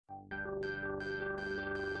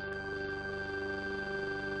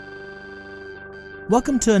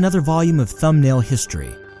Welcome to another volume of Thumbnail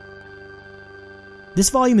History. This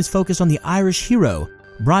volume is focused on the Irish hero,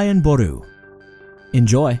 Brian Boru.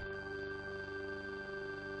 Enjoy.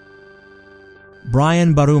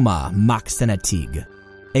 Brian Bóruma mac Cennétig,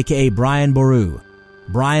 a.k.a. Brian Boru,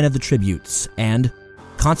 Brian of the Tributes, and,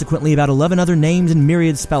 consequently about 11 other names and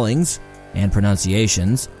myriad spellings and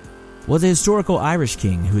pronunciations, was a historical Irish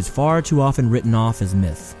king who is far too often written off as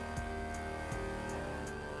myth.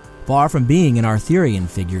 Far from being an Arthurian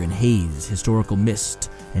figure in haze, historical mist,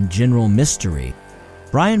 and general mystery,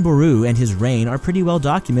 Brian Boru and his reign are pretty well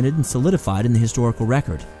documented and solidified in the historical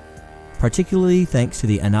record, particularly thanks to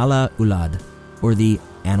the Annala Ulad, or the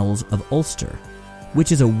Annals of Ulster,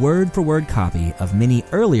 which is a word-for-word copy of many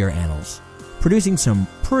earlier annals, producing some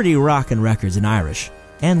pretty rockin' records in Irish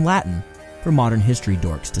and Latin for modern history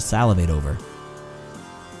dorks to salivate over.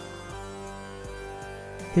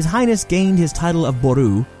 His Highness gained his title of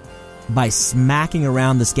Boru by smacking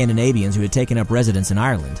around the Scandinavians who had taken up residence in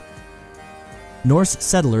Ireland. Norse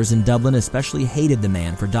settlers in Dublin especially hated the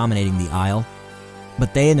man for dominating the Isle,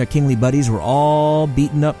 but they and their kingly buddies were all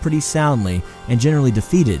beaten up pretty soundly and generally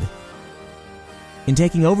defeated. In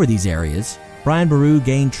taking over these areas, Brian Boru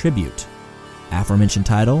gained tribute, aforementioned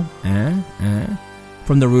title,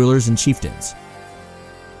 from the rulers and chieftains.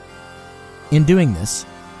 In doing this,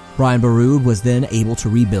 Brian Boru was then able to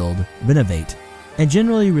rebuild, renovate, and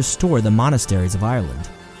generally restore the monasteries of Ireland.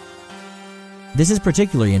 This is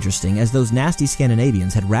particularly interesting as those nasty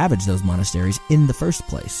Scandinavians had ravaged those monasteries in the first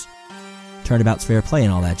place. Turnabout's fair play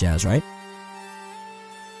and all that jazz, right?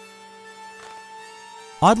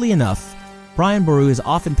 Oddly enough, Brian Boru is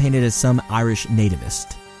often painted as some Irish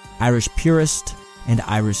nativist, Irish purist, and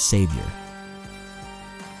Irish savior.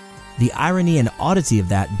 The irony and oddity of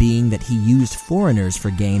that being that he used foreigners for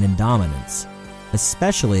gain and dominance,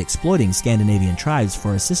 especially exploiting Scandinavian tribes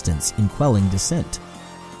for assistance in quelling dissent.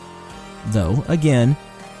 Though, again,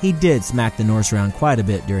 he did smack the Norse around quite a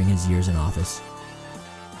bit during his years in office.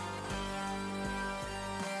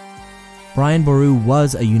 Brian Boru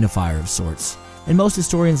was a unifier of sorts, and most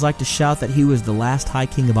historians like to shout that he was the last High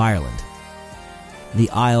King of Ireland. The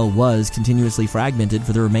Isle was continuously fragmented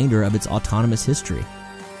for the remainder of its autonomous history.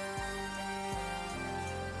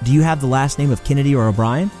 Do you have the last name of Kennedy or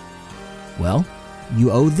O'Brien? Well, you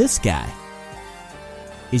owe this guy.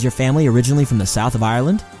 Is your family originally from the south of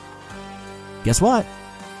Ireland? Guess what?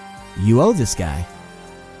 You owe this guy.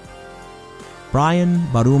 Brian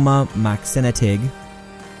Bóruma mac Cennétig,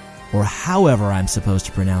 or however I'm supposed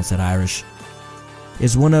to pronounce that Irish,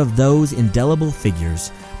 is one of those indelible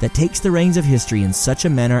figures that takes the reins of history in such a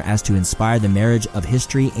manner as to inspire the marriage of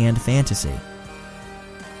history and fantasy.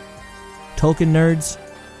 Tolkien nerds,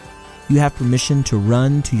 you have permission to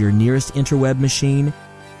run to your nearest interweb machine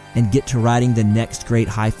and get to writing the next great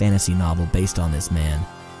high fantasy novel based on this man.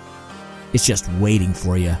 It's just waiting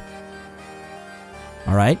for you.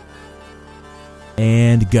 Alright?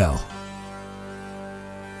 And go.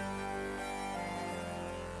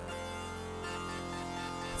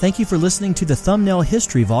 Thank you for listening to the Thumbnail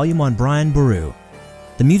History volume on Brian Boru.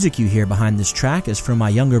 The music you hear behind this track is from my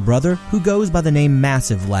younger brother, who goes by the name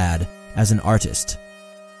Massive Lad as an artist.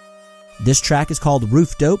 This track is called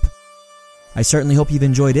Roof Dope. I certainly hope you've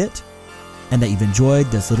enjoyed it, and that you've enjoyed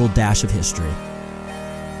this little dash of history.